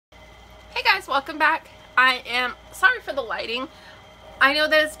guys, welcome back. I am sorry for the lighting. I know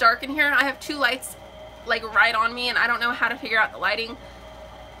that it's dark in here. I have two lights like right on me and I don't know how to figure out the lighting.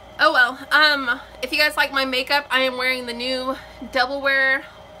 Oh well. If you guys like my makeup, I am wearing the new Double Wear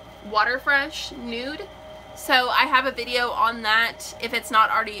Water Fresh Nude. So I have a video on that. If it's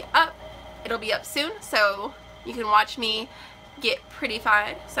not already up, it'll be up soon. So you can watch me get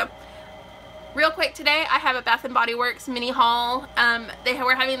prettified. So real quick today, I have a Bath & Body Works mini haul. They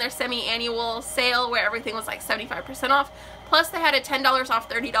were having their semi-annual sale where everything was like 75% off. Plus they had a $10 off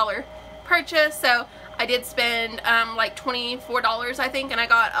 $30 purchase. So I did spend like $24 I think, and I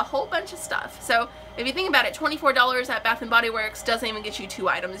got a whole bunch of stuff. So if you think about it, $24 at Bath & Body Works doesn't even get you 2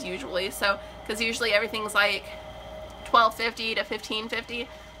 items usually. So because usually everything's like $12.50 to $15.50.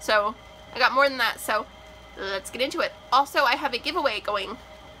 So I got more than that. So let's get into it. Also, I have a giveaway going.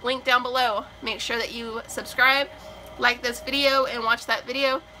 Link down below. Make sure that you subscribe, like this video, and watch that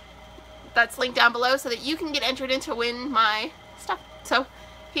video. That's linked down below so that you can get entered in to win my stuff. So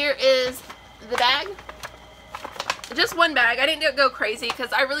here is the bag. Just one bag. I didn't go crazy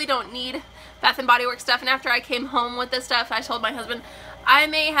because I really don't need Bath & Body Works stuff. And after I came home with this stuff, I told my husband I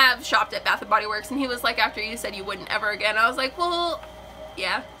may have shopped at Bath & Body Works, and he was like, after you said you wouldn't ever again. I was like, well,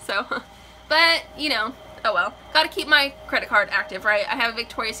 yeah. So, but you know. Oh well, gotta keep my credit card active, right? I have a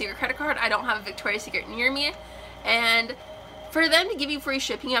Victoria's Secret credit card. I don't have a Victoria's Secret near me. And for them to give you free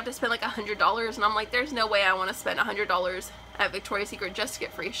shipping, you have to spend like $100. And I'm like, there's no way I want to spend $100 at Victoria's Secret just to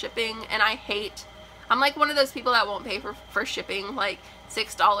get free shipping. And I'm like one of those people that won't pay for shipping, like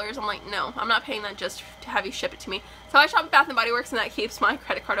 $6. I'm like, no, I'm not paying that just to have you ship it to me. So I shop at Bath & Body Works, and that keeps my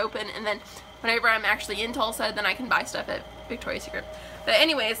credit card open. And then whenever I'm actually in Tulsa, then I can buy stuff at Victoria's Secret. But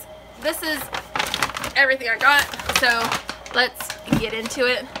anyways, this is everything I got, so let's get into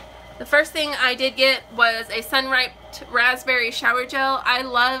it. The first thing I did get was a sun-riped raspberry shower gel. I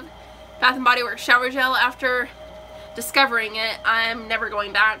love Bath & Body Works shower gel. After discovering it, I'm never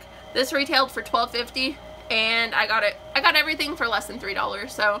going back. This retailed for $12.50, and I got everything for less than $3.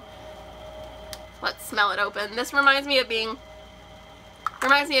 So let's smell it open. This reminds me of being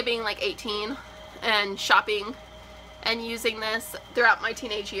like 18 and shopping and using this throughout my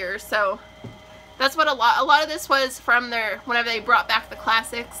teenage years. So that's what a lot of this was from whenever they brought back the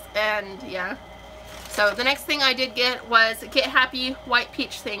classics. And yeah, so the next thing I did get was Get Happy White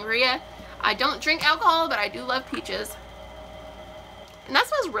Peach Sangria. I don't drink alcohol, but I do love peaches, and that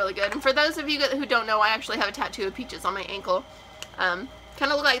smells really good. And for those of you who don't know, I actually have a tattoo of peaches on my ankle. Kind of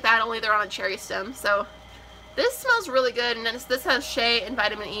look like that, only they're on a cherry stem. So this smells really good. And this has shea and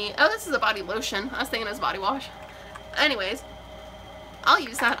vitamin E. Oh, this is a body lotion. I was thinking it was body wash. Anyways, I'll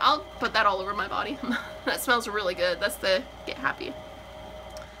use that. I'll put that all over my body. That smells really good. That's the Get Happy.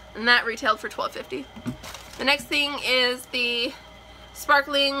 And that retailed for $12.50. The next thing is the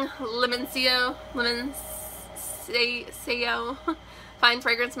Sparkling Limoncello Fine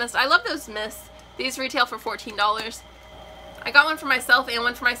Fragrance Mist. I love those mists. These retail for $14. I got one for myself and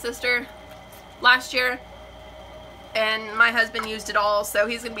one for my sister last year, and my husband used it all, so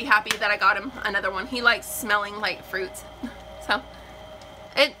he's gonna be happy that I got him another one. He likes smelling like fruits. So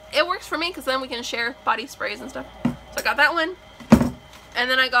it works for me because then we can share body sprays and stuff. So I got that one. And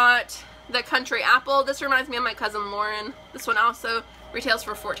then I got the Country Apple. This reminds me of my cousin Lauren. This one also retails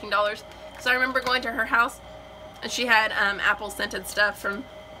for $14. Because I remember going to her house and she had apple scented stuff from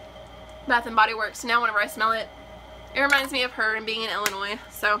Bath & Body Works. Now whenever I smell it, it reminds me of her and being in Illinois.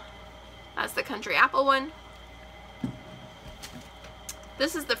 So that's the Country Apple one.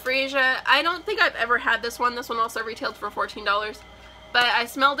 This is the Freesia. I don't think I've ever had this one. This one also retailed for $14. But I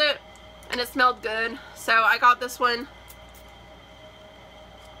smelled it, and it smelled good, so I got this one.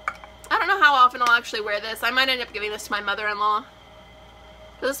 I don't know how often I'll actually wear this. I might end up giving this to my mother-in-law.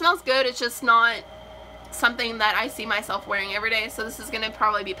 Because it smells good, it's just not something that I see myself wearing every day, so this is going to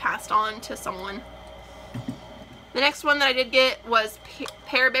probably be passed on to someone. The next one that I did get was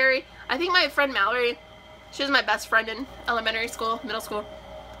Pearberry. I think my friend Mallory, she was my best friend in elementary school, middle school.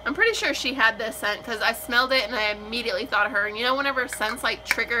 I'm pretty sure she had this scent because I smelled it and I immediately thought of her. And you know, whenever scents like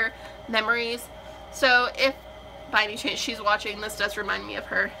trigger memories. So if by any chance she's watching, this does remind me of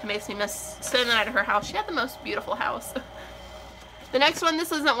her. It makes me miss spending the night at her house. She had the most beautiful house. The next one,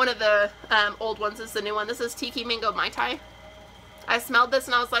 this isn't one of the old ones. This is the new one. This is Tiki Mango Mai Tai. I smelled this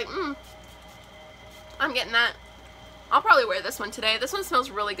and I was like, I'm getting that. I'll probably wear this one today. This one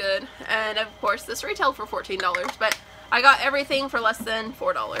smells really good. And of course, this retailed for $14. But I got everything for less than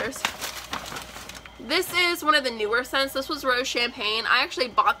 $4. This is one of the newer scents. This was Rose Champagne. I actually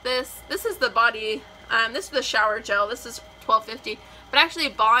bought this. This is the body, this is the shower gel. This is $12.50. But I actually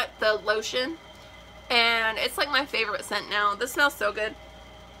bought the lotion, and it's like my favorite scent now. This smells so good.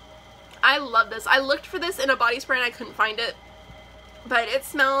 I love this. I looked for this in a body spray and I couldn't find it, but it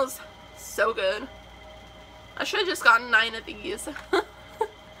smells so good. I should have just gotten 9 of these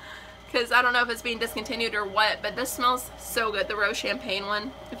because I don't know if it's being discontinued or what, but this smells so good, the Rose Champagne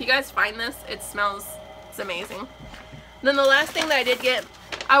one. If you guys find this, it smells, it's amazing. Then the last thing that I did get,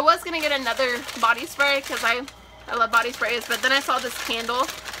 I was going to get another body spray because I love body sprays, but then I saw this candle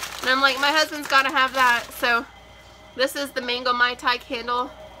and I'm like, my husband's got to have that. So this is the Mango Mai Tai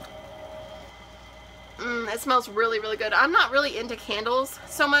candle. It smells really, really good. I'm not really into candles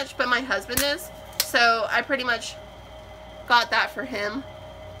so much, but my husband is. So I pretty much got that for him.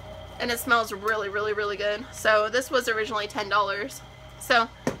 And it smells really, really, really good. So this was originally $10. So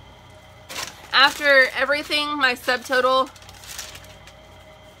after everything, my subtotal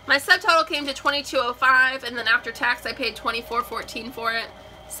came to $22.05, and then after tax I paid $24.14 for it.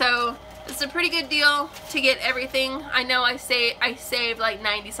 So it's a pretty good deal to get everything. I know I saved like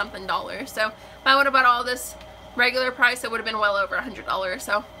 90 something dollars. So if I would have bought all this regular price, it would have been well over $100.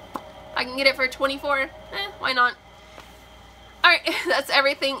 So I can get it for $24, why not? Alright, that's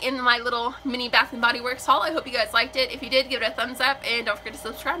everything in my little mini Bath & Body Works haul. I hope you guys liked it. If you did, give it a thumbs up and don't forget to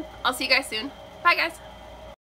subscribe. I'll see you guys soon. Bye guys.